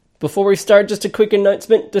Before we start, just a quick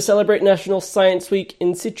announcement. To celebrate National Science Week,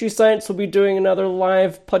 In Situ Science will be doing another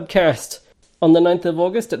live podcast. On the 9th of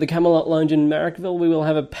August at the Camelot Lounge in Marrickville, we will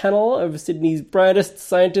have a panel of Sydney's brightest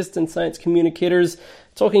scientists and science communicators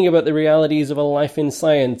talking about the realities of a life in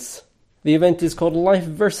science. The event is called Life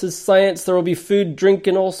versus Science. There will be food, drink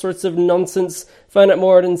and all sorts of nonsense. Find out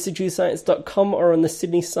more at insituscience.com or on the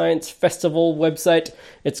Sydney Science Festival website.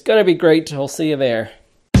 It's going to be great. I'll see you there.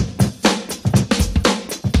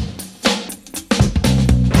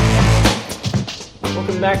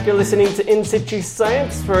 Welcome back. You're listening to In Situ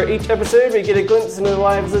Science. For each episode, we get a glimpse into the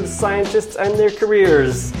lives of scientists and their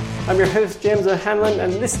careers. I'm your host, James O'Hanlon,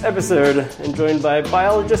 and this episode, I'm joined by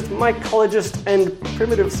biologist, mycologist, and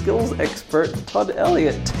primitive skills expert, Todd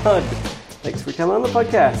Elliott. Todd, thanks for coming on the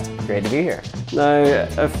podcast. Great to be here. Now,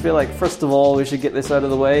 I feel like, first of all, we should get this out of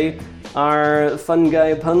the way. Are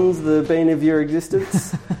fungi puns the bane of your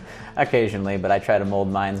existence? Occasionally, but I try to mold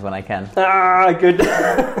minds when I can. Ah, good.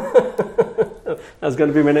 That's going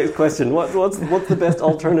to be my next question. What's the best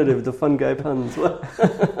alternative to fungi puns?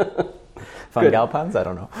 Fungal puns? I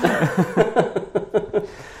don't know.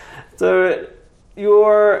 So,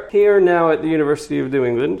 you're here now at the University of New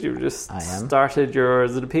England. You've just started your,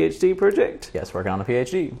 is it a PhD project? Yes, working on a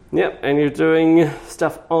PhD. Yep, and you're doing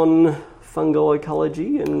stuff on fungal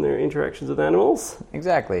ecology and their interactions with animals?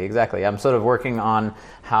 Exactly. I'm sort of working on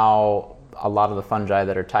how a lot of the fungi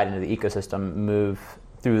that are tied into the ecosystem move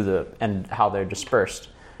through and how they're dispersed,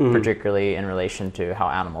 particularly in relation to how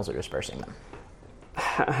animals are dispersing them.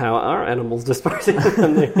 How are animals dispersing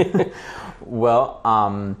them? Well,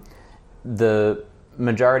 the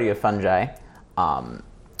majority of fungi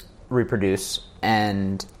reproduce,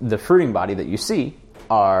 and the fruiting body that you see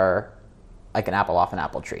are like an apple off an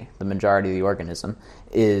apple tree. The majority of the organism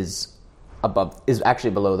is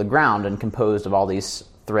actually below the ground and composed of all these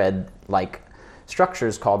thread-like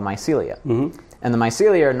structures called mycelia. Mm-hmm. And the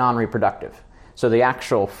mycelia are non-reproductive. So the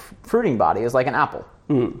actual fruiting body is like an apple.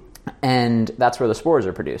 Mm. And that's where the spores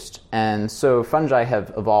are produced. And so fungi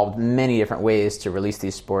have evolved many different ways to release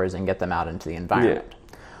these spores and get them out into the environment.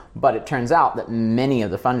 Yeah. But it turns out that many of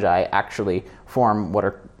the fungi actually form what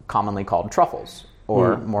are commonly called truffles,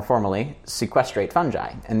 or more formally, sequestrate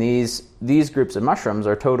fungi. And these groups of mushrooms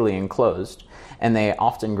are totally enclosed, and they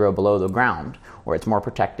often grow below the ground, where it's more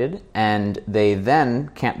protected, and they then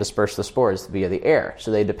can't disperse the spores via the air. So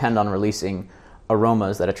they depend on releasing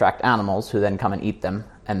aromas that attract animals, who then come and eat them,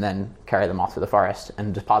 and then carry them off through the forest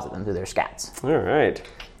and deposit them through their scats. All right.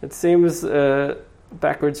 It seems a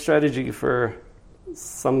backward strategy for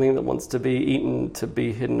something that wants to be eaten to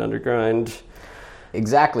be hidden underground.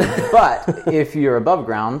 Exactly. But if you're above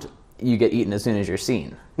ground, you get eaten as soon as you're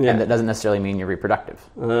seen. Yeah. And that doesn't necessarily mean you're reproductive.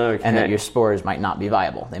 Okay. And that your spores might not be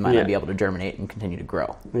viable. They might not be able to germinate and continue to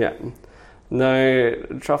grow. Yeah. Now,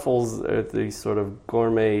 truffles are these sort of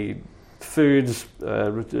gourmet foods,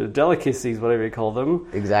 delicacies, whatever you call them.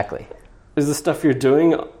 Exactly. Is the stuff you're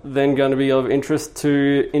doing then going to be of interest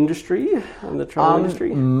to industry and the truffle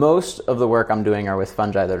industry? Most of the work I'm doing are with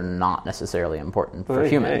fungi that are not necessarily important for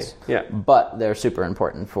humans, but they're super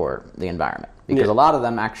important for the environment. Because a lot of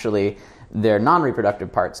them actually, their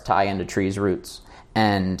non-reproductive parts tie into trees' roots,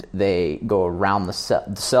 and they go around the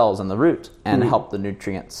cells in the root and help the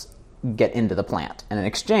nutrients get into the plant. And in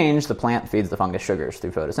exchange, the plant feeds the fungus sugars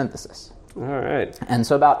through photosynthesis. All right. And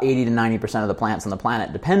so about 80 to 90% of the plants on the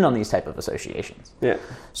planet depend on these type of associations. Yeah.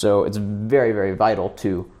 So it's very, very vital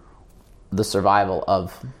to the survival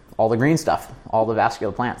of all the green stuff, all the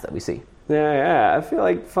vascular plants that we see. Yeah. I feel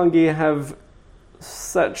like fungi have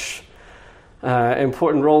such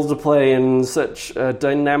important roles to play in such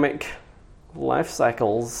dynamic life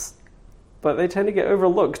cycles, but they tend to get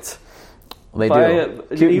overlooked. They do.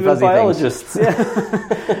 Cute even biologists. Yeah.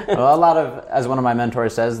 Well, as one of my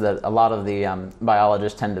mentors says, that a lot of the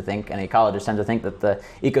biologists tend to think, and ecologists tend to think, that the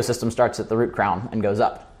ecosystem starts at the root crown and goes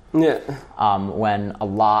up. Yeah. When a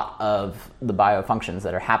lot of the biofunctions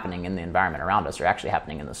that are happening in the environment around us are actually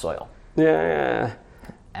happening in the soil. Yeah.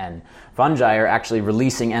 And fungi are actually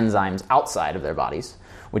releasing enzymes outside of their bodies,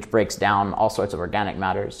 which breaks down all sorts of organic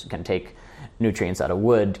matters. It can take nutrients out of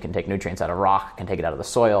wood, can take nutrients out of rock, can take it out of the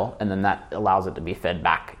soil, and then that allows it to be fed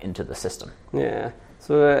back into the system. Yeah.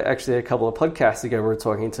 So actually a couple of podcasts ago we were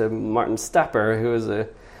talking to Martin Stapper, who is a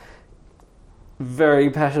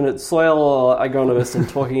very passionate soil agronomist, and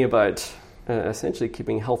talking about essentially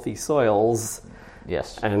keeping healthy soils.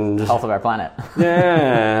 Yes, and health of our planet.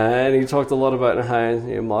 Yeah, and he talked a lot about how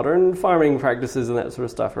modern farming practices and that sort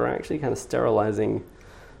of stuff are actually kind of sterilizing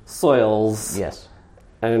soils. Yes.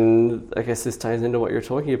 And I guess this ties into what you're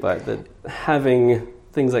talking about, that having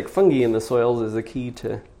things like fungi in the soils is a key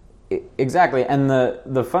to Exactly, and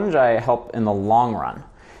the fungi help in the long run.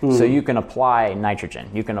 So you can apply nitrogen,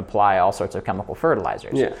 you can apply all sorts of chemical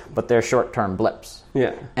fertilizers, but they're short-term blips,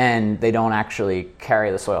 and they don't actually carry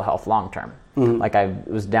the soil health long-term. Like I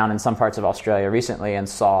was down in some parts of Australia recently and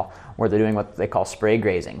saw where they're doing what they call spray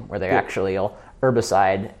grazing, where they actually will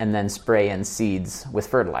herbicide and then spray in seeds with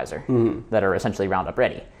fertilizer that are essentially Roundup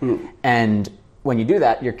ready. And when you do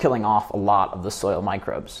that, you're killing off a lot of the soil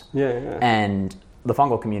microbes and the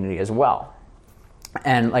fungal community as well.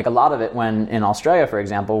 And like a lot of it, when in Australia, for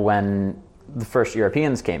example, when the first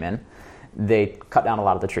Europeans came in, they cut down a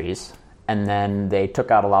lot of the trees, and then they took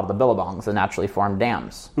out a lot of the billabongs, the naturally formed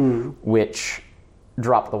dams, which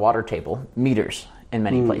drop the water table meters in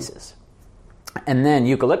many places. And then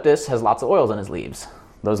eucalyptus has lots of oils in its leaves.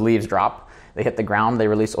 Those leaves drop, they hit the ground, they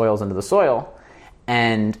release oils into the soil,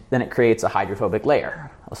 and then it creates a hydrophobic layer,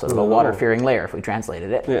 a sort of a water-fearing layer if we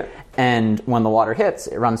translated it. And when the water hits,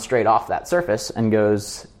 it runs straight off that surface and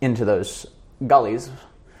goes into those gullies,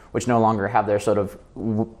 which no longer have their sort of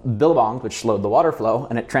billabongs, which slowed the water flow,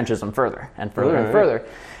 and it trenches them further and further and further.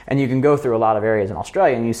 And you can go through a lot of areas in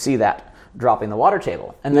Australia, and you see that dropping the water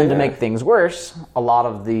table. And then to make things worse, a lot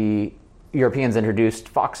of the Europeans introduced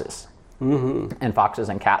foxes, and foxes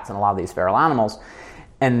and cats and a lot of these feral animals.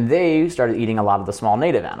 And they started eating a lot of the small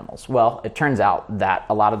native animals. Well, it turns out that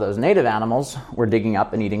a lot of those native animals were digging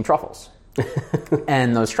up and eating truffles.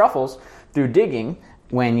 And those truffles, through digging,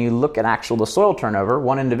 when you look at the soil turnover,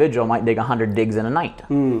 one individual might dig 100 digs in a night.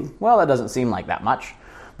 Well, that doesn't seem like that much.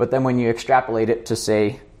 But then when you extrapolate it to,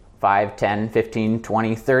 say, 5, 10, 15,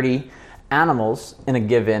 20, 30 animals in a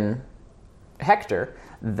given hectare,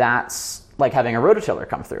 that's like having a rototiller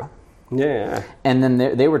come through. And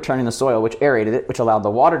then they were turning the soil, which aerated it, which allowed the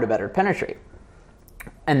water to better penetrate.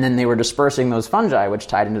 And then they were dispersing those fungi, which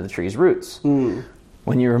tied into the tree's roots.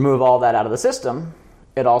 When you remove all that out of the system,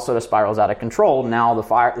 it all sort of spirals out of control. Now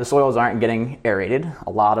the soils aren't getting aerated.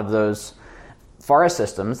 A lot of those forest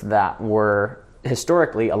systems that were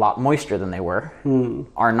historically a lot moister than they were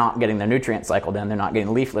are not getting their nutrient cycled in. They're not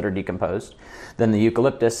getting leaf litter decomposed. Then the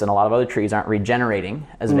eucalyptus and a lot of other trees aren't regenerating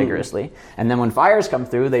as vigorously. And then when fires come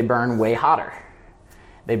through, they burn way hotter.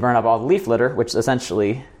 They burn up all the leaf litter, which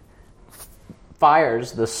essentially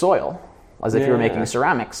fires the soil as if you were making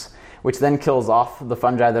ceramics, which then kills off the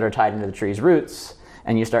fungi that are tied into the tree's roots,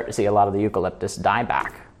 and you start to see a lot of the eucalyptus die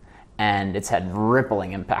back. And it's had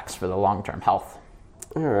rippling impacts for the long-term health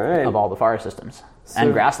of all the forest systems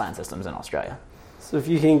and grassland systems in Australia. So if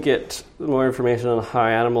you can get more information on how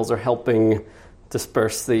animals are helping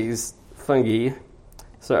disperse these fungi,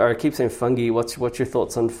 I keep saying fungi, what's your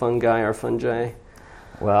thoughts on fungi or fungi?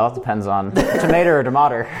 Well, it depends on tomato or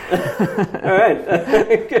tomato. All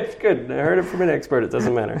right, good. I heard it from an expert, it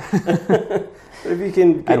doesn't matter. But if you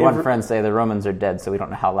can I had one friend say the Romans are dead, so we don't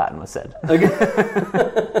know how Latin was said. Okay.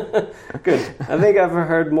 Good. I think I've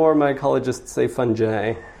heard more mycologists say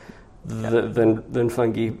fungi than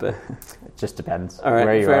fungi, but it just depends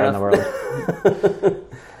where you are in the world.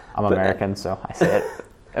 I'm American, so I say it.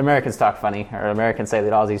 Americans talk funny, or Americans say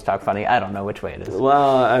that Aussies talk funny. I don't know which way it is.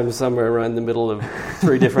 Well, I'm somewhere around the middle of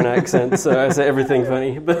 3 different accents, so I say everything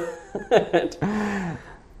funny. But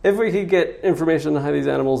if we could get information on how these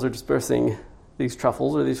animals are dispersing these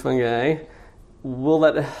truffles or these fungi, will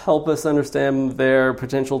that help us understand their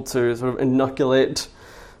potential to sort of inoculate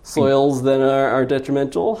soils that are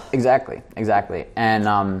detrimental? Exactly.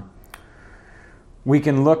 And we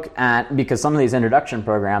can look at, because some of these introduction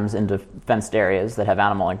programs into fenced areas that have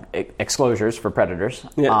animal exclosures for predators,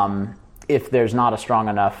 if there's not a strong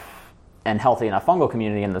enough and healthy enough fungal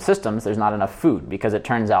community in the systems, there's not enough food, because it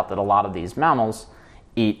turns out that a lot of these mammals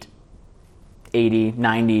eat 80,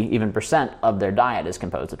 90, even % of their diet is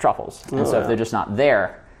composed of truffles. And so if they're just not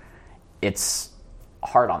there, it's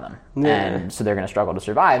hard on them. And so they're going to struggle to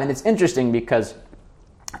survive. And it's interesting because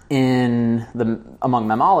among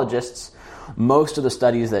mammalogists, most of the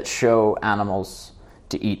studies that show animals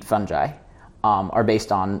to eat fungi are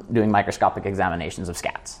based on doing microscopic examinations of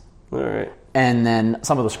scats. All right. And then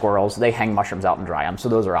some of the squirrels, they hang mushrooms out and dry them, so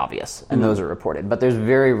those are obvious, and those are reported. But there's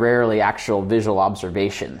very rarely actual visual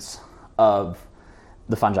observations of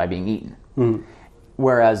the fungi being eaten.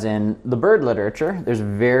 Whereas in the bird literature, there's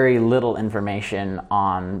very little information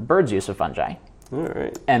on birds' use of fungi. All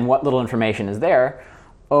right. And what little information is there,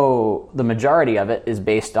 the majority of it is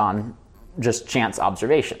based on just chance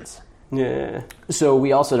observations. Yeah. So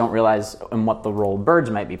we also don't realize what the role birds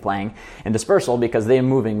might be playing in dispersal, because they're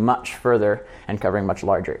moving much further and covering much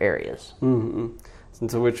larger areas. And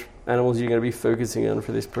so which animals are you going to be focusing on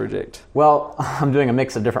for this project? Well, I'm doing a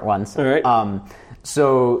mix of different ones. All right.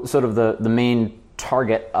 So sort of the main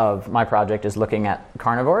target of my project is looking at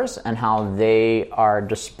carnivores and how they are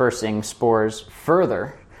dispersing spores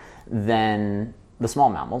further than the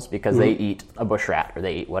small mammals because they eat a bush rat or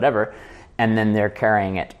they eat whatever, and then they're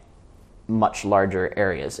carrying it much larger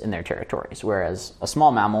areas in their territories, whereas a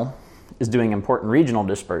small mammal is doing important regional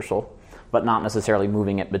dispersal, but not necessarily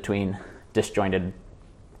moving it between disjointed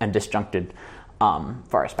and disjuncted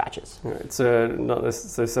forest patches. Right, so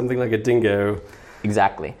something like a dingo.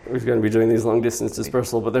 Exactly. We're going to be doing these long distance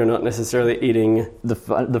dispersal, but they're not necessarily eating the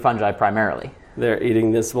fungi primarily. They're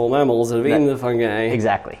eating the small mammals that have eaten the fungi.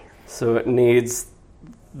 Exactly. So it needs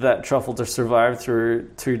that truffle to survive through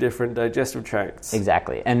two different digestive tracts.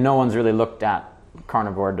 Exactly. And no one's really looked at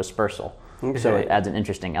carnivore dispersal. Okay. So it adds an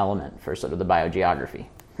interesting element for sort of the biogeography.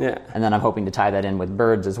 Yeah. And then I'm hoping to tie that in with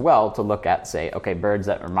birds as well to look at, say, okay, birds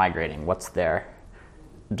that are migrating, what's their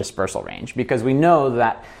dispersal range? Because we know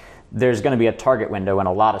that there's going to be a target window when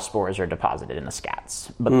a lot of spores are deposited in the scats.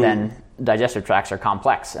 But then digestive tracts are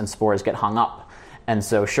complex and spores get hung up. And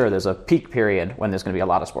so, sure, there's a peak period when there's going to be a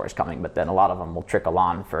lot of spores coming, but then a lot of them will trickle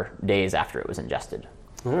on for days after it was ingested.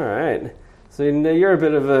 All right. So you're a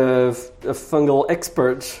bit of a fungal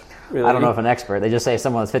expert, really. I don't know if an expert. They just say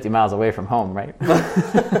someone that's 50 miles away from home, right?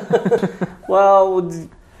 Well,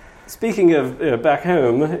 speaking of back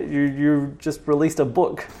home, you just released a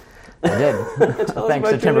book. I did. Thanks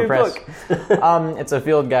to Timber Press. It's a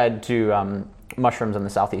field guide to mushrooms in the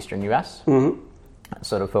southeastern U.S.,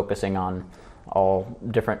 sort of focusing on all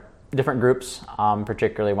different groups,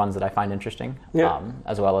 particularly ones that I find interesting,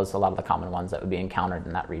 as well as a lot of the common ones that would be encountered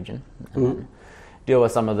in that region. And then deal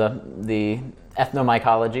with some of the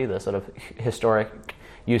ethnomycology, the sort of historic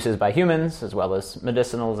uses by humans, as well as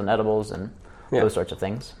medicinals and edibles and those sorts of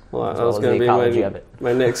things. Well, as that was well going as the to ecology be of it.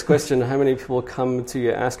 my next question. How many people come to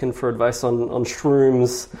you asking for advice on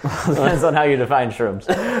shrooms? Depends on how you define shrooms.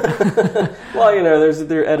 Well, there's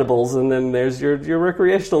their edibles, and then there's your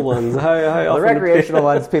recreational ones. How The often recreational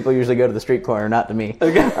ones, people usually go to the street corner, not to me.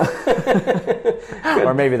 Okay.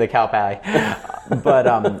 Or maybe the cow pie. But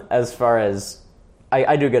as far as,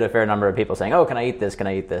 I do get a fair number of people saying, oh, can I eat this? Can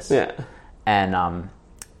I eat this? Yeah. And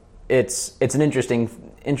it's an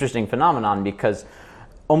interesting phenomenon because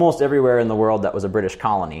almost everywhere in the world that was a British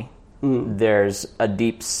colony, there's a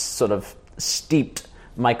deep sort of steeped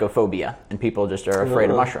mycophobia, and people just are afraid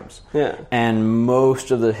of mushrooms. Yeah. And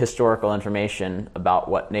most of the historical information about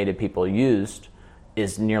what native people used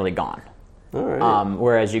is nearly gone. All right.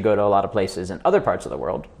 Whereas you go to a lot of places in other parts of the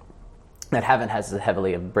world that haven't has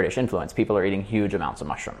heavily of British influence, people are eating huge amounts of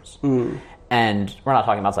mushrooms. And we're not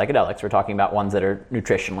talking about psychedelics, we're talking about ones that are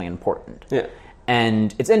nutritionally important. Yeah.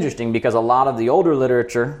 And it's interesting because a lot of the older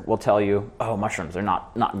literature will tell you, oh, mushrooms are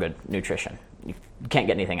not good nutrition. You can't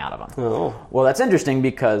get anything out of them. Oh. Well, that's interesting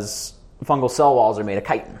because fungal cell walls are made of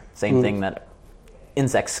chitin, same thing that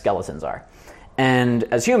insect skeletons are. And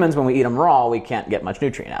as humans, when we eat them raw, we can't get much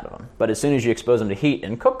nutrient out of them. But as soon as you expose them to heat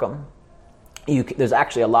and cook them, there's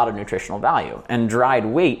actually a lot of nutritional value. And dried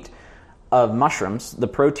weight of mushrooms, the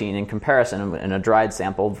protein in comparison in a dried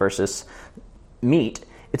sample versus meat,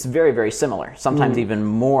 it's very, very similar. Sometimes even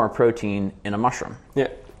more protein in a mushroom. Yeah.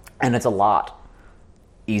 And it's a lot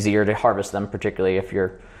easier to harvest them, particularly if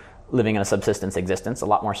you're living in a subsistence existence, a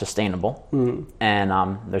lot more sustainable. And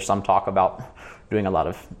there's some talk about doing a lot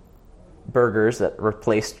of burgers that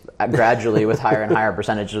replaced gradually with higher and higher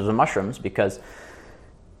percentages of mushrooms because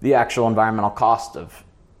the actual environmental cost of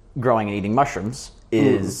growing and eating mushrooms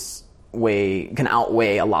can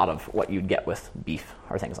outweigh a lot of what you'd get with beef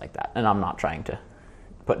or things like that. And I'm not trying to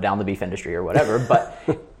put down the beef industry or whatever, but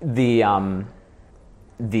the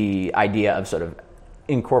idea of sort of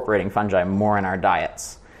incorporating fungi more in our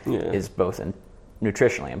diets is both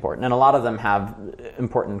nutritionally important, and a lot of them have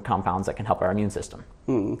important compounds that can help our immune system.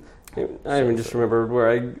 I even just remember where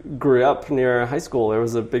I grew up near high school, there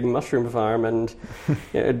was a big mushroom farm, and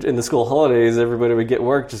in the school holidays, everybody would get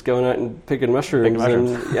work just going out and picking mushrooms. And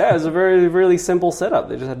it was a very, really simple setup.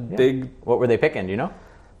 They just had big... What were they picking, do you know?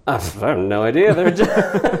 I have no idea. They're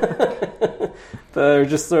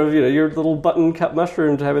just sort of, your little button cut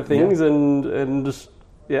mushroom type of things, and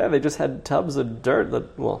they just had tubs of dirt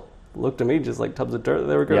that, looked to me just like tubs of dirt that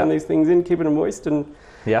they were growing these things in, keeping them moist, and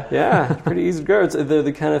pretty easy to grow. They're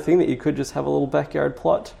the kind of thing that you could just have a little backyard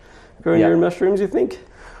plot growing your own mushrooms, you think?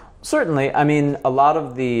 Certainly. I mean, a lot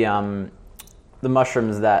of the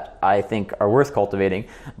mushrooms that I think are worth cultivating,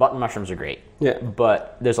 button mushrooms are great. Yeah.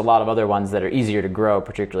 But there's a lot of other ones that are easier to grow,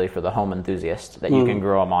 particularly for the home enthusiast, that you can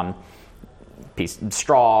grow them on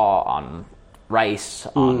straw, on rice,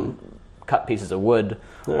 on cut pieces of wood,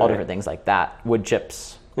 all different things like that, wood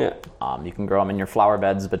chips. You can grow them in your flower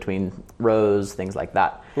beds between rows, things like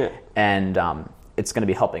that. And it's going to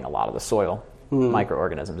be helping a lot of the soil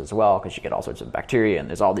microorganisms as well, because you get all sorts of bacteria, and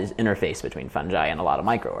there's all these interface between fungi and a lot of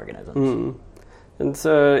microorganisms. And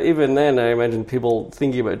so even then, I imagine people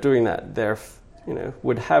thinking about doing that,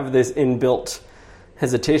 would have this inbuilt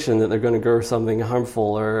hesitation that they're going to grow something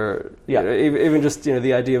harmful, or even just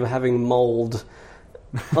the idea of having mold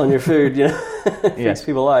on your food, freaks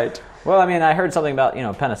people out. Well, I mean, I heard something about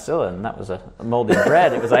penicillin. That was a moldy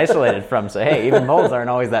bread it was isolated from. So hey, even molds aren't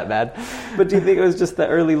always that bad. But do you think it was just the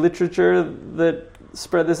early literature that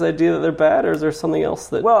spread this idea that they're bad, or is there something else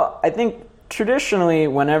that? Well, I think traditionally,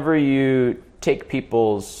 whenever you take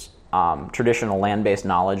people's traditional land-based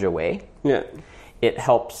knowledge away, it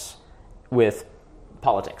helps with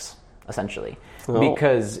politics, essentially. Oh.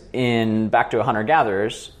 Because back to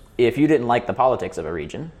hunter-gatherers, if you didn't like the politics of a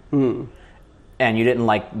region, and you didn't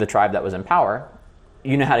like the tribe that was in power,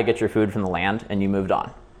 you know how to get your food from the land, and you moved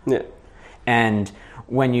on. Yeah. And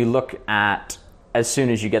when you look at, as soon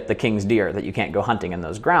as you get the king's deer that you can't go hunting in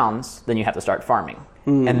those grounds, then you have to start farming.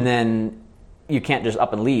 And then you can't just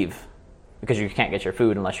up and leave, because you can't get your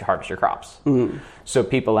food unless you harvest your crops. So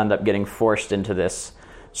people end up getting forced into this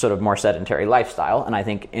sort of more sedentary lifestyle. And I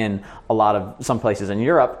think in some places in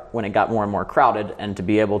Europe, when it got more and more crowded, and to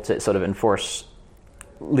be able to sort of enforce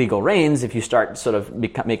legal reigns, if you start sort of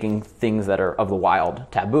making things that are of the wild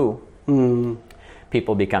taboo,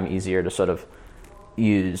 people become easier to sort of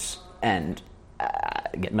use and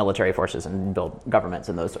get military forces and build governments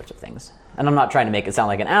and those sorts of things. And I'm not trying to make it sound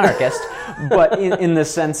like an anarchist, but in the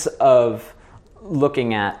sense of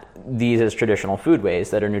looking at these as traditional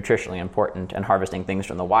foodways that are nutritionally important and harvesting things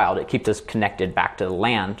from the wild, it keeps us connected back to the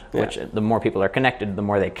land, which the more people are connected, the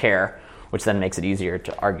more they care, which then makes it easier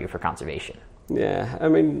to argue for conservation. Yeah, I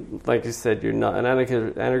mean, like you said, you're not an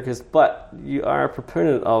anarchist, but you are a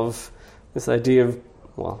proponent of this idea of,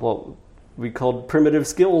 what we called primitive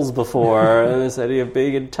skills before, and this idea of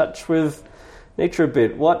being in touch with nature a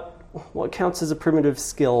bit. What counts as a primitive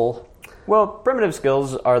skill? Well, primitive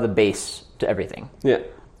skills are the base to everything. Yeah.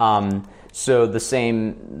 So the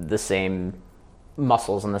same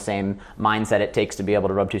muscles and the same mindset it takes to be able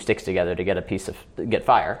to rub two sticks together to get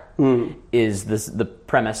fire is the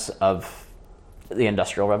premise of the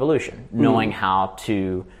Industrial Revolution. Knowing how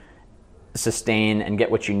to sustain and get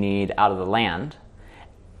what you need out of the land.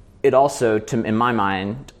 It also, in my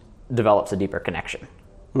mind, develops a deeper connection.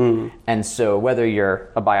 And so whether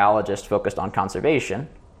you're a biologist focused on conservation,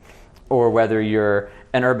 or whether you're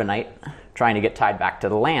an urbanite trying to get tied back to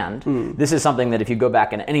the land, this is something that if you go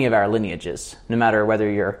back in any of our lineages, no matter whether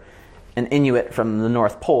you're an Inuit from the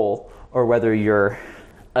North Pole or whether you're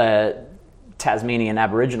a Tasmanian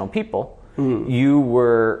Aboriginal people, you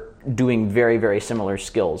were doing very, very similar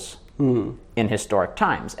skills in historic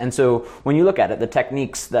times. And so when you look at it, the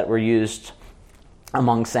techniques that were used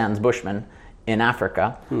among Sans Bushmen in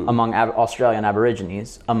Africa, among Australian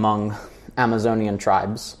Aborigines, among Amazonian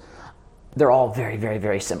tribes, they're all very, very,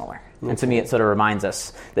 very similar. And to me, it sort of reminds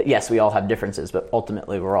us that, yes, we all have differences, but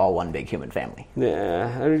ultimately we're all one big human family.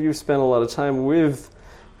 Yeah, you've spent a lot of time with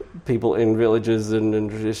people in villages and in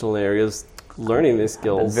traditional areas learning these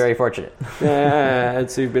skills. I'm very fortunate. Yeah,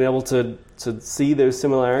 and so you've been able to see those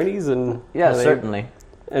similarities, and certainly.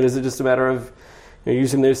 And is it just a matter of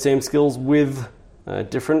using those same skills with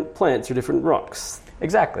different plants or different rocks?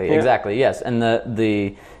 Exactly, yes. And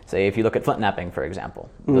the say, if you look at flint knapping, for example,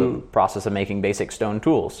 the process of making basic stone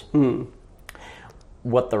tools,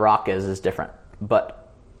 what the rock is different,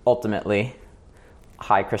 but ultimately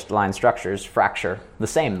high crystalline structures fracture the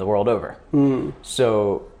same the world over.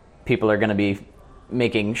 So people are going to be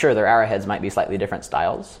making sure their arrowheads might be slightly different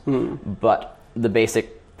styles, but the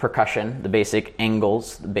basic percussion, the basic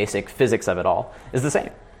angles, the basic physics of it all is the same.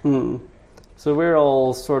 So we're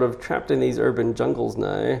all sort of trapped in these urban jungles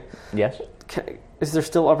now. Yes. Is there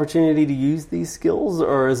still opportunity to use these skills,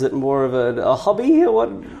 or is it more of a hobby?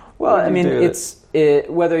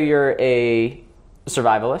 Whether you're a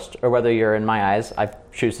survivalist or whether you're, in my eyes, I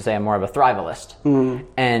choose to say I'm more of a thrivalist.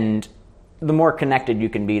 And the more connected you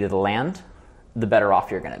can be to the land, the better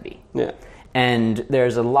off you're going to be. Yeah. And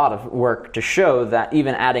there's a lot of work to show that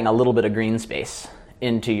even adding a little bit of green space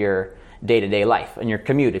into your day-to-day life and your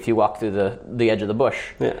commute, if you walk through the edge of the bush,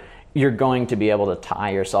 you're going to be able to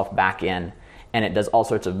tie yourself back in, and it does all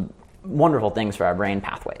sorts of wonderful things for our brain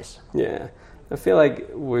pathways. Yeah. I feel like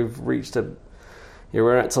we've reached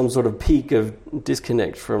we're at some sort of peak of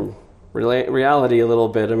disconnect from reality a little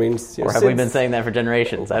bit. I mean, or have we been saying that for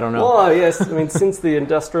generations? I don't know. Well, yes. I mean, since the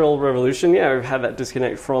Industrial Revolution, we've had that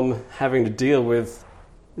disconnect from having to deal with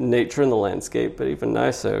nature and the landscape, but even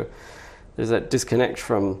now, so there's that disconnect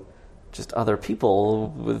from just other people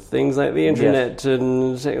with things like the internet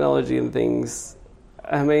and technology and things.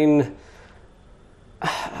 I mean,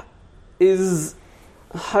 how does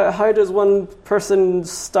one person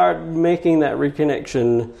start making that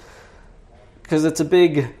reconnection? Because it's a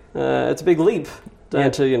big leap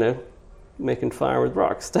down to making fire with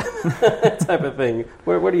rocks type of thing.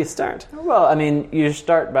 Where do you start? Well, I mean, you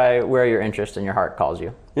start by where your interest and your heart calls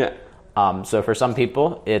you. Yeah. So for some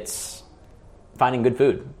people, it's finding good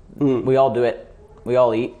food. We all do it. We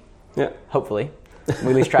all eat. Yeah. Hopefully, we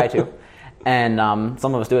at least try to. And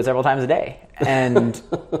some of us do it several times a day. And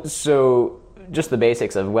so just the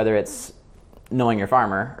basics of whether it's knowing your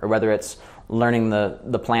farmer or whether it's learning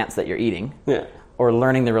the plants that you're eating, or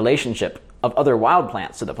learning the relationship of other wild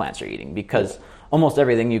plants to the plants you're eating, because almost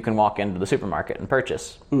everything you can walk into the supermarket and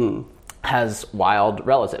purchase has wild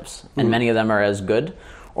relatives, and many of them are as good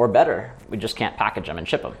or better. We just can't package them and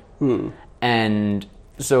ship them. And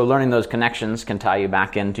so learning those connections can tie you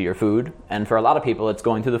back into your food, and for a lot of people it's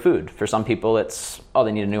going through the food. For some people it's,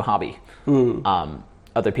 they need a new hobby.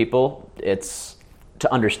 Other people, it's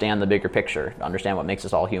to understand the bigger picture, to understand what makes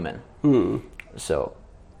us all human. So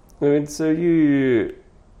you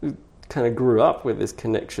kind of grew up with this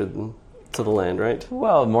connection to the land, right?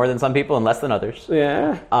 Well, more than some people and less than others.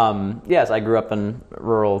 Yeah. Yes, I grew up in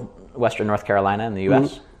rural western North Carolina in the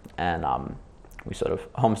U.S., and we sort of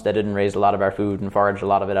homesteaded and raised a lot of our food and foraged a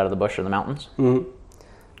lot of it out of the bush or the mountains.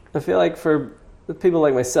 I feel like for people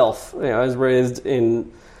like myself, I was raised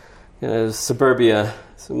in suburbia,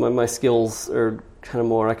 so my skills are kind of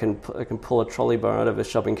more, I can pull a trolley bar out of a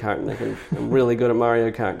shopping cart, and I'm really good at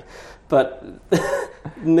Mario Kart. But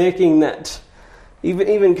making that,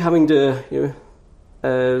 even coming to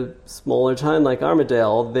a smaller town like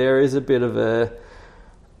Armidale, there is a bit of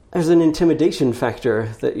there's an intimidation factor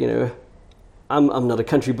that I'm not a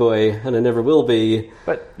country boy and I never will be.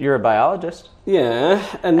 But you're a biologist. Yeah,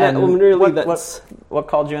 and that really what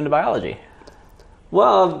called you into biology?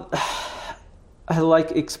 Well, I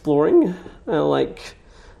like exploring. I like,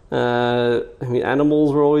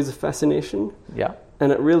 animals were always a fascination. Yeah.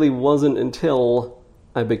 And it really wasn't until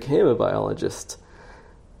I became a biologist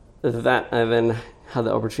that I then had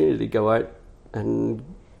the opportunity to go out and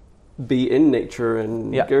be in nature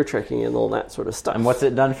and go trekking and all that sort of stuff. And what's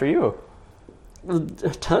it done for you?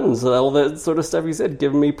 Tons of all that sort of stuff you said,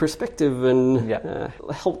 given me perspective and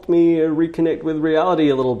helped me reconnect with reality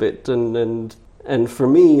a little bit. And for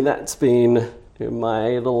me, that's been my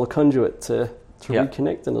little conduit to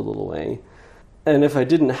reconnect in a little way. And if I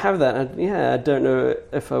didn't have that, I don't know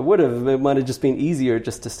if I would have. It might have just been easier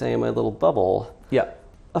just to stay in my little bubble. Yeah.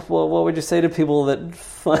 Well, what would you say to people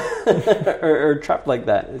that are trapped like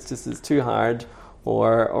that? It's too hard,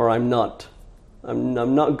 or I'm not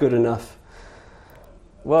good enough.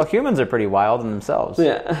 Well, humans are pretty wild in themselves.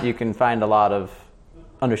 Yeah. You can find a lot of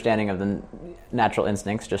understanding of the natural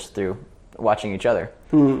instincts just through watching each other.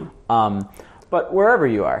 But wherever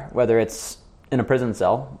you are, whether it's in a prison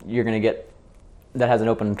cell, you're going to get that has an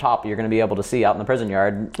open top, you're going to be able to see out in the prison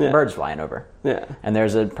yard birds flying over. Yeah. And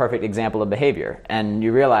there's a perfect example of behavior. And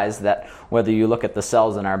you realize that whether you look at the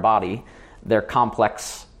cells in our body, they're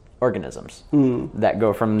complex organisms that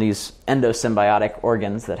go from these endosymbiotic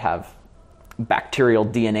organs that have bacterial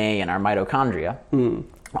DNA in our mitochondria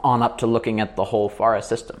on up to looking at the whole forest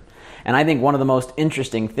system. And I think one of the most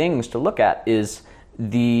interesting things to look at is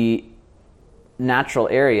the natural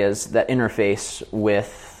areas that interface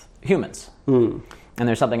with humans. And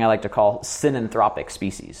there's something I like to call synanthropic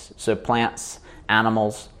species. So plants,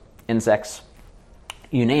 animals, insects,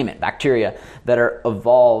 you name it, bacteria that are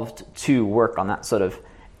evolved to work on that sort of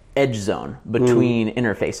edge zone between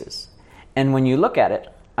interfaces. And when you look at it,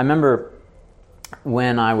 I remember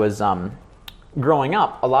when I was growing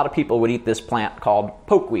up, a lot of people would eat this plant called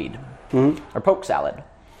pokeweed or poke salad.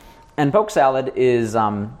 And poke salad is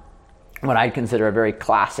what I'd consider a very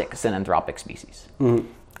classic synanthropic species.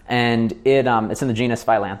 And it's in the genus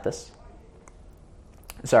Phyllanthus.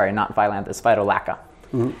 Sorry, not Phyllanthus, Phytolacca.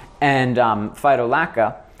 And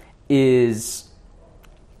Phytolacca is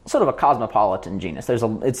sort of a cosmopolitan genus.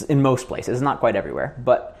 It's in most places, it's not quite everywhere.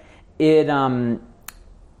 But it,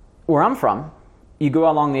 where I'm from, you go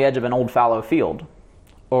along the edge of an old fallow field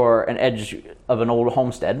or an edge of an old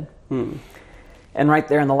homestead, and right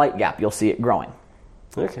there in the light gap, you'll see it growing.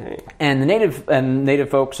 Okay. And the native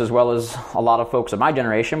folks, as well as a lot of folks of my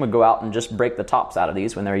generation, would go out and just break the tops out of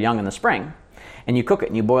these when they were young in the spring. And you cook it,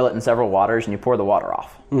 and you boil it in several waters, and you pour the water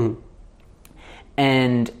off.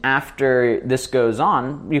 And after this goes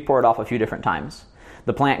on, you pour it off a few different times.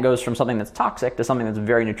 The plant goes from something that's toxic to something that's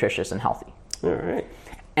very nutritious and healthy. All right.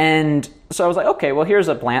 And so I was like, okay, well, here's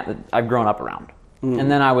a plant that I've grown up around.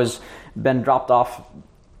 And then I was been dropped off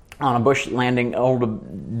on a bush landing, old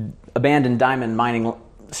abandoned diamond mining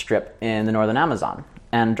strip in the northern Amazon,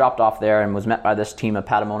 and dropped off there and was met by this team of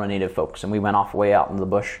Patamona native folks. And we went off way out into the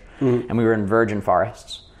bush, and we were in virgin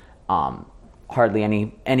forests, hardly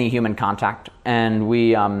any human contact. And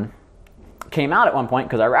we came out at one point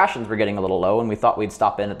because our rations were getting a little low, and we thought we'd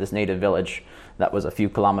stop in at this native village that was a few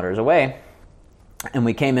kilometers away. And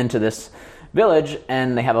we came into this village,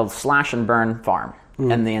 and they have a slash and burn farm,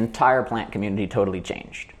 and the entire plant community totally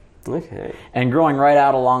changed. Okay. And growing right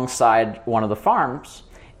out alongside one of the farms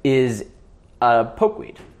is a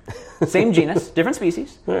pokeweed. Same genus, different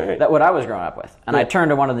species, right. that what I was growing up with. And I turned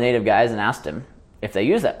to one of the native guys and asked him if they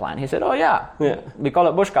use that plant. He said, oh yeah. We call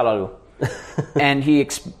it bush kalalu. And he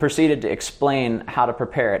proceeded to explain how to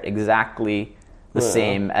prepare it exactly the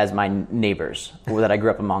same as my neighbors that I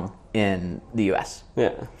grew up among in the U.S.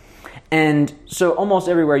 Yeah. And so almost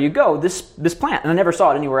everywhere you go, this plant, and I never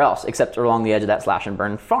saw it anywhere else except along the edge of that slash and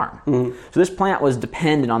burn farm. So this plant was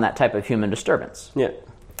dependent on that type of human disturbance. Yeah.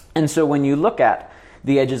 And so when you look at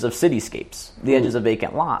the edges of cityscapes, the edges of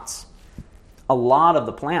vacant lots, a lot of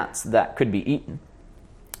the plants that could be eaten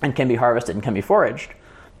and can be harvested and can be foraged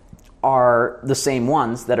are the same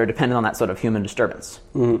ones that are dependent on that sort of human disturbance.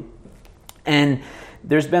 And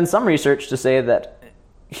there's been some research to say that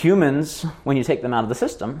humans, when you take them out of the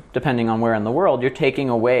system, depending on where in the world, you're taking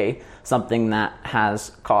away something that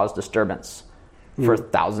has caused disturbance for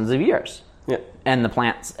thousands of years. Yeah. And the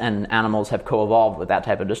plants and animals have co-evolved with that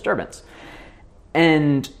type of disturbance.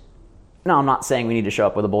 And no, I'm not saying we need to show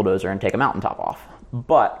up with a bulldozer and take a mountaintop off.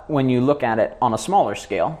 But when you look at it on a smaller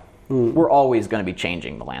scale, we're always going to be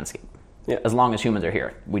changing the landscape. Yeah. As long as humans are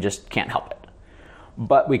here. We just can't help it.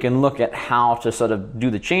 But we can look at how to sort of do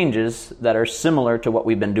the changes that are similar to what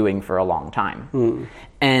we've been doing for a long time.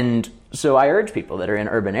 And so I urge people that are in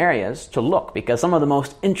urban areas to look, because some of the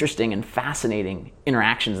most interesting and fascinating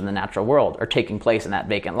interactions in the natural world are taking place in that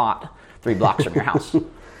vacant lot 3 blocks from your house.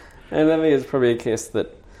 And I mean, it's probably a case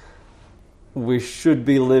that we should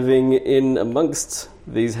be living in amongst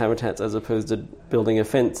these habitats as opposed to building a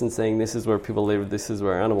fence and saying this is where people live, this is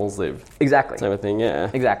where animals live. Exactly. Type of thing,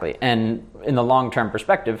 yeah. Exactly. And in the long-term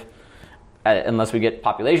perspective, unless we get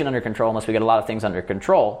population under control, unless we get a lot of things under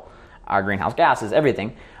control, our greenhouse gases,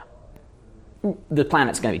 everything, the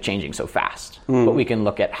planet's going to be changing so fast. But we can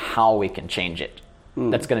look at how we can change it.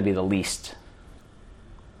 That's going to be the least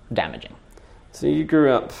damaging. So you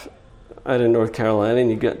grew up out in North Carolina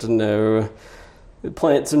and you got to know the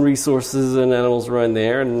plants and resources and animals around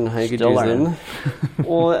there and how you could use them.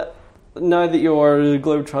 Well, now that you're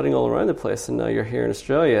globetrotting all around the place and now you're here in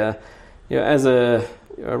Australia, you know, as a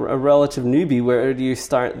relative newbie, where do you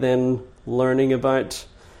start then learning about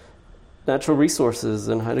natural resources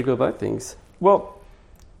and how to go about things? Well,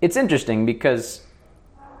 it's interesting because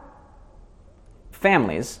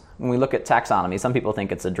families, when we look at taxonomy, some people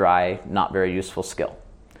think it's a dry, not very useful skill.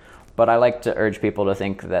 But I like to urge people to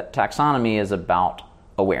think that taxonomy is about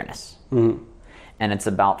awareness. And it's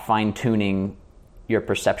about fine-tuning your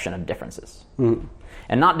perception of differences. And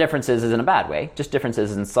not differences in a bad way, just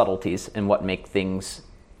differences in subtleties in what make things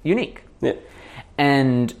unique. Yeah.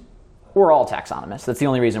 And we're all taxonomists. That's the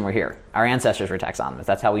only reason we're here. Our ancestors were taxonomists.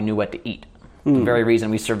 That's how we knew what to eat. The very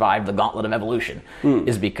reason we survived the gauntlet of evolution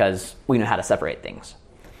is because we knew how to separate things.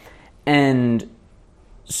 And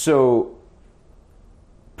so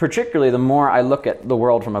particularly the more I look at the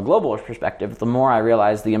world from a globalist perspective, the more I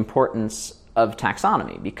realize the importance of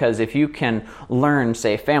taxonomy. Because if you can learn,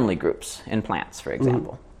 say, family groups in plants, for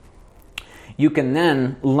example, you can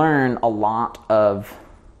then learn a lot of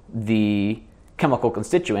the chemical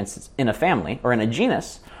constituents in a family or in a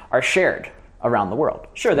genus are shared around the world.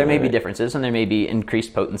 Sure, there may be differences and there may be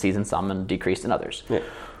increased potencies in some and decreased in others. Yeah.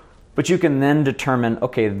 But you can then determine,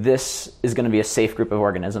 okay, this is going to be a safe group of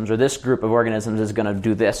organisms, or this group of organisms is going to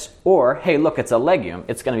do this, or, hey, look, it's a legume,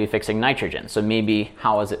 it's going to be fixing nitrogen, so maybe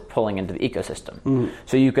how is it pulling into the ecosystem?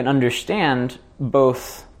 So you can understand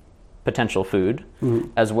both potential food,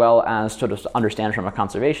 as well as sort of understand from a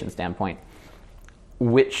conservation standpoint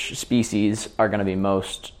which species are going to be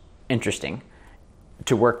most interesting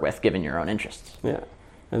to work with given your own interests. Yeah.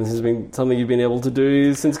 And this has been something you've been able to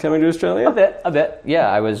do since coming to Australia? A bit. Yeah,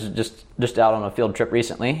 I was just out on a field trip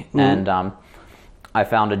recently, and I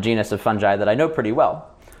found a genus of fungi that I know pretty well,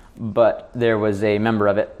 but there was a member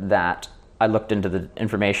of it that I looked into the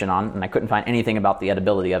information on, and I couldn't find anything about the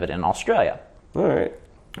edibility of it in Australia. All right.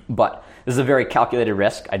 But this is a very calculated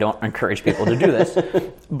risk. I don't encourage people to do this,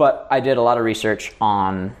 but I did a lot of research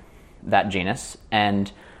on that genus, and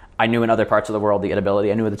I knew in other parts of the world the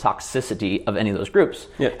edibility. I knew the toxicity of any of those groups.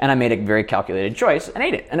 Yeah. And I made a very calculated choice and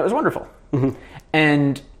ate it. And it was wonderful.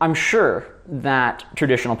 And I'm sure that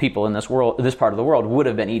traditional people in this part of the world would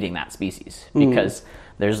have been eating that species because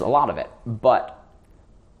there's a lot of it. But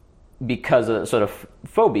because of sort of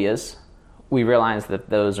phobias, we realized that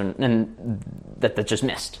those are, and that just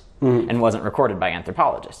missed and wasn't recorded by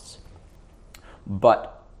anthropologists.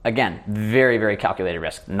 But again, very, very calculated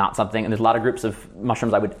risk. Not something, and there's a lot of groups of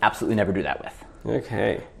mushrooms I would absolutely never do that with.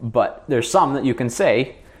 Okay. But there's some that you can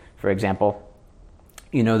say, for example,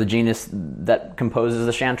 the genus that composes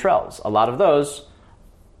the chanterelles. A lot of those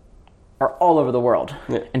are all over the world,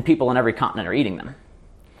 and people in every continent are eating them.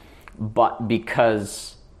 But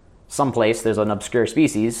because someplace there's an obscure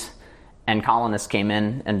species, and colonists came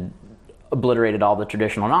in and obliterated all the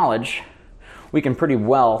traditional knowledge, we can pretty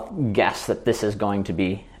well guess that this is going to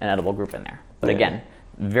be an edible group in there. But again,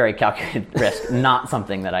 very calculated risk, not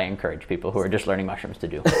something that I encourage people who are just learning mushrooms to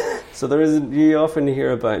do. So you often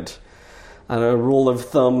hear about, I don't know, rule of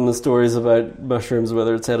thumb stories about mushrooms,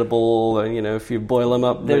 whether it's edible, if you boil them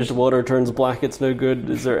up, the water turns black, it's no good.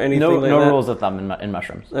 Is there anything like that? No rules of thumb in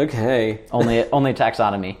mushrooms. Okay. Only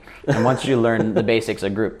taxonomy. And once you learn the basics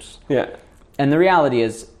of groups. Yeah. And the reality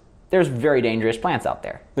is, there's very dangerous plants out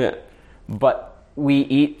there. Yeah. But we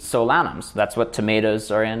eat solanums. That's what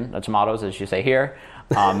tomatoes are in, tomatoes, as you say here,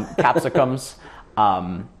 capsicums,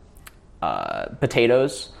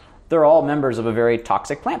 potatoes. They're all members of a very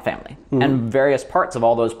toxic plant family. And various parts of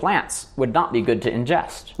all those plants would not be good to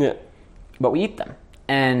ingest. Yeah. But we eat them.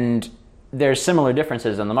 And there's similar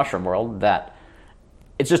differences in the mushroom world that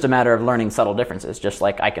it's just a matter of learning subtle differences, just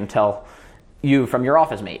like I can tell you from your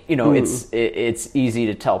office mate. It's easy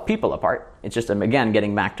to tell people apart. It's just, again,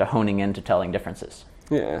 getting back to honing in to telling differences.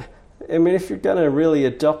 Yeah. I mean, if you're going to really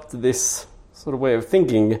adopt this sort of way of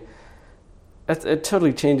thinking, it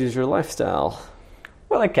totally changes your lifestyle.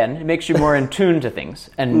 Well, it can. It makes you more in tune to things,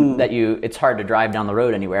 and it's hard to drive down the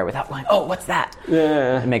road anywhere without going, oh, what's that?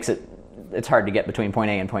 Yeah. It makes it's hard to get between point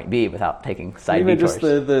A and point B without taking side Even detours.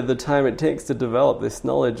 Just the time it takes to develop this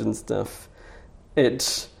knowledge and stuff,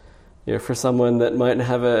 for someone that might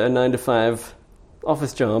have a 9-to-5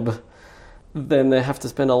 office job, then they have to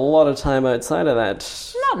spend a lot of time outside of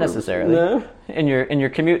that. Not necessarily. No? In your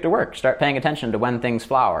commute to work, start paying attention to when things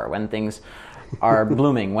flower, when things are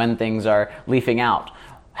blooming, when things are leafing out.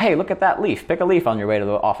 Hey, look at that leaf. Pick a leaf on your way to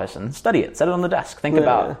the office and study it. Set it on the desk. Think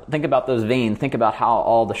about those veins. Think about how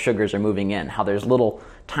all the sugars are moving in, how there's little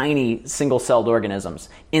tiny single-celled organisms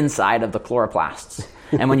inside of the chloroplasts.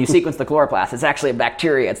 And when you sequence the chloroplast, it's actually a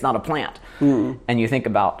bacteria. It's not a plant. And you think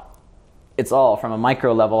about it's all from a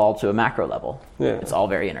micro level all to a macro level. Yeah. It's all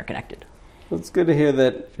very interconnected. Well, it's good to hear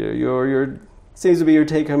that your seems to be your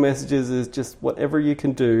take-home messages is just whatever you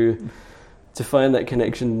can do to find that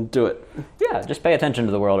connection, do it. Yeah, just pay attention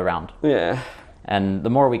to the world around. Yeah. And the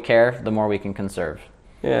more we care, the more we can conserve.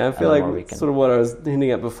 Yeah, I feel like sort of what I was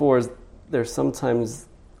hinting at before is there's sometimes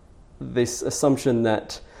this assumption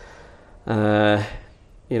that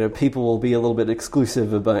people will be a little bit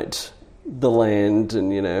exclusive about the land,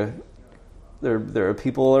 and there are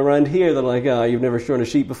people around here that are like, you've never shorn a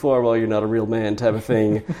sheep before, well, you're not a real man type of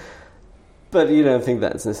thing. But you don't think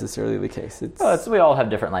that's necessarily the case. We all have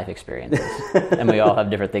different life experiences, and we all have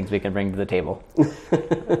different things we can bring to the table.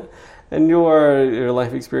 And your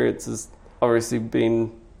life experience has obviously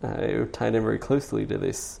been tied in very closely to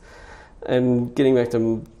this. And getting back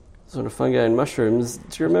to sort of fungi and mushrooms,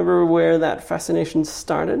 do you remember where that fascination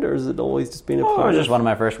started, or has it always just been a part of it? Just one of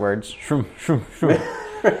my first words. Shroom, shroom,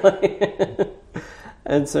 shroom.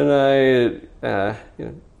 And so now,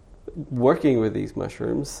 working with these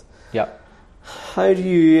mushrooms. Yep. How do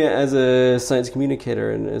you, as a science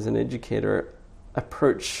communicator and as an educator,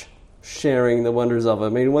 approach sharing the wonders of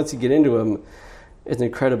them? I mean, once you get into them, it's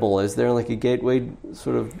incredible. Is there like a gateway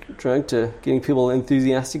sort of drug to getting people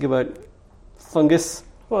enthusiastic about fungus?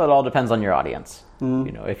 Well, it all depends on your audience.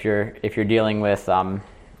 If you're dealing with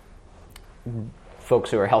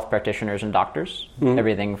folks who are health practitioners and doctors,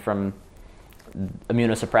 everything from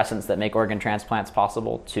immunosuppressants that make organ transplants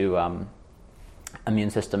possible to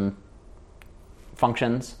immune system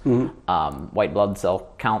functions, white blood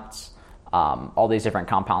cell counts, all these different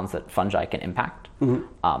compounds that fungi can impact.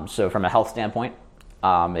 So from a health standpoint,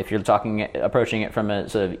 if you're approaching it from a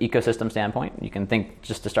sort of ecosystem standpoint, you can think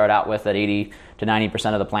just to start out with that 80 to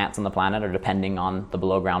 90% of the plants on the planet are depending on the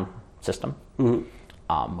below ground system.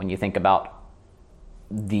 When you think about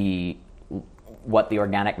what the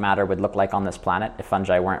organic matter would look like on this planet if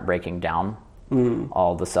fungi weren't breaking down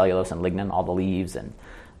all the cellulose and lignin, all the leaves and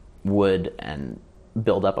wood and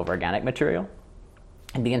buildup of organic material,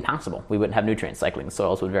 it'd be impassable. We wouldn't have nutrient cycling. The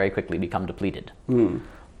soils would very quickly become depleted.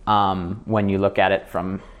 When you look at it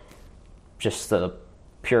from just the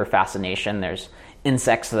pure fascination, there's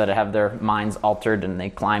insects that have their minds altered and they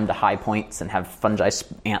climb to high points and have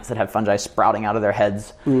ants that have fungi sprouting out of their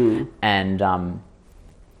heads. And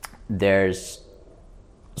there's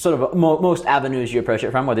sort of most avenues you approach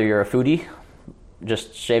it from, whether you're a foodie,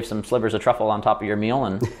 just shave some slivers of truffle on top of your meal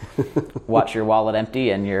and watch your wallet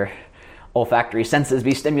empty and your olfactory senses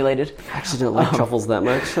be stimulated. I actually don't like truffles that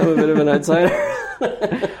much. I'm a bit of an outsider.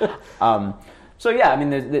 So yeah, I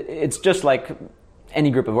mean, it's just like any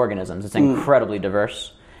group of organisms. It's incredibly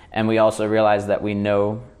diverse. And we also realize that we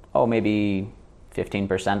know, maybe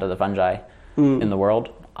 15% of the fungi in the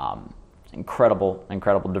world. Incredible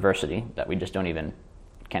diversity that we just can't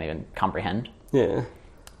even comprehend. Yeah.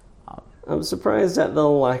 I'm surprised at the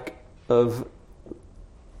lack of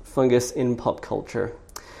fungus in pop culture,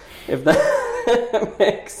 if that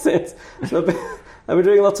makes sense. So I've been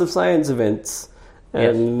doing lots of science events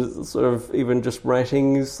and sort of even just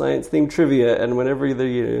writing science-themed trivia, and whenever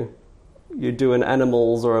you do an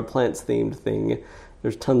animals or a plants-themed thing,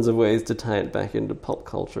 there's tons of ways to tie it back into pop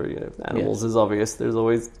culture. Animals is obvious. There's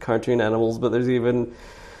always cartoon animals, but there's even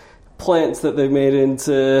plants that they've made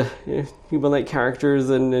into human-like characters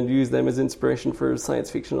and use them as inspiration for science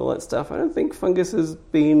fiction and all that stuff. I don't think fungus has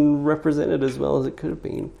been represented as well as it could have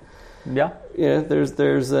been. Yeah. Yeah, there's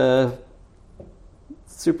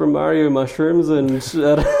Super Mario mushrooms, and there's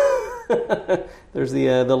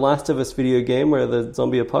the Last of Us video game where the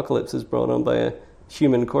zombie apocalypse is brought on by a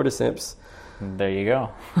human cordyceps. There you go.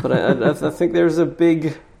 But I think there's a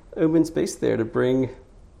big open space there to bring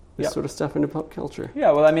this sort of stuff into pop culture.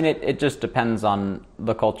 Yeah, well, I mean, it just depends on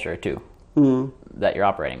the culture, too, that you're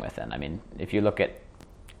operating within. I mean, if you look at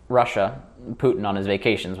Russia, Putin on his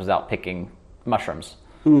vacations was out picking mushrooms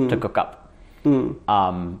to cook up.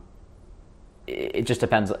 It just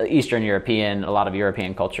depends. Eastern European, a lot of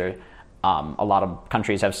European culture, a lot of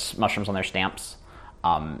countries have mushrooms on their stamps.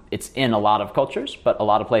 It's in a lot of cultures, but a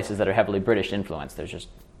lot of places that are heavily British influenced, there's just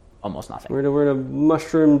almost nothing. We're in a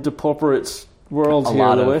mushroom depauperate world here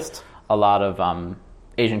in the West. A lot of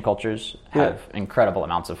Asian cultures have incredible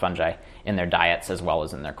amounts of fungi in their diets as well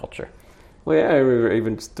as in their culture. Well, yeah, we were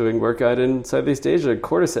even just doing work out in Southeast Asia.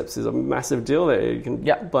 Cordyceps is a massive deal there. You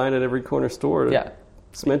can buy it at every corner store.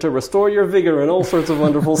 It's meant to restore your vigor and all sorts of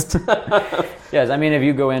wonderful stuff. Yes, I mean, if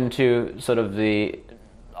you go into sort of a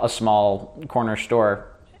small corner store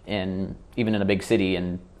even in a big city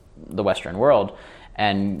in the Western world,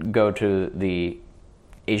 and go to the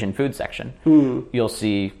Asian food section, you'll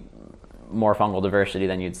see more fungal diversity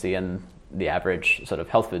than you'd see in the average sort of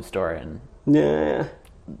health food store in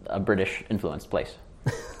a British influenced place.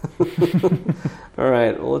 All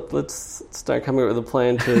right, well, let's start coming up with a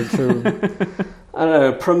plan to I don't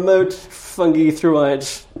know, promote fungi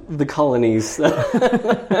throughout the colonies.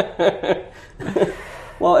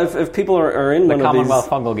 Well, if people are in one of these... The Commonwealth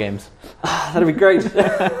Fungal Games. That'd be great.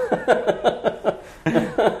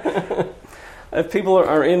 If people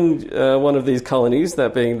are in one of these colonies,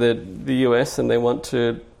 that being the US, and they want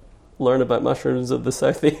to learn about mushrooms of the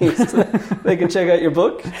Southeast, they can check out your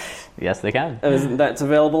book. Yes, they can. And that's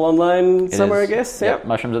available online somewhere, I guess? Yep,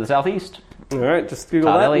 Mushrooms of the Southeast. All right, just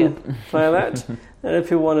Google Todd that Elliott. and try that. And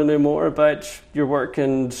if you want to know more about your work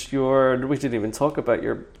and we didn't even talk about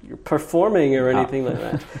your performing or anything like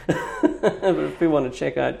that. But if you want to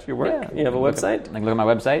check out your work, you have a website. Look at my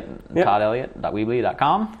website,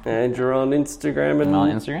 toddelliott.weebly.com. And you're on Instagram. I'm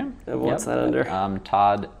on Instagram. And what's that under?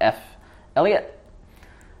 Todd F. Elliott.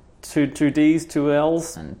 Two D's, two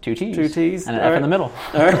L's. And two T's. Two T's. And an F in the middle.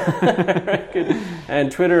 All right. Good.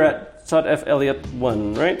 And Twitter at Todd F. Elliott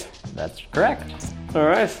 1, right? That's correct. All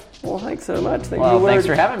right. Well, thanks so much. Thanks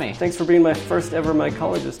for having me. Thanks for being my first ever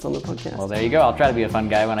mycologist on the podcast. Well, there you go. I'll try to be a fun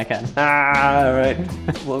guy when I can. All right.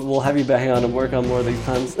 We'll have you back on and work on more of these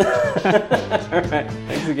puns. All right.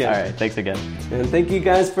 Thanks again. All right. Thanks again. And thank you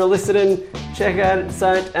guys for listening. Check out the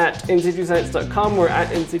site at insituscience.com. We're at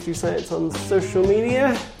InSituScience on social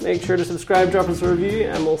media. Make sure to subscribe, drop us a review,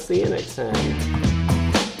 and we'll see you next time.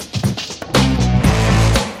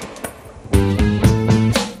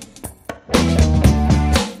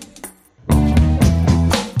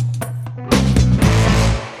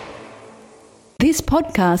 This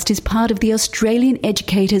podcast is part of the Australian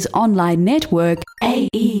Educators Online Network,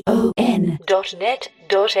 aeon.net.au.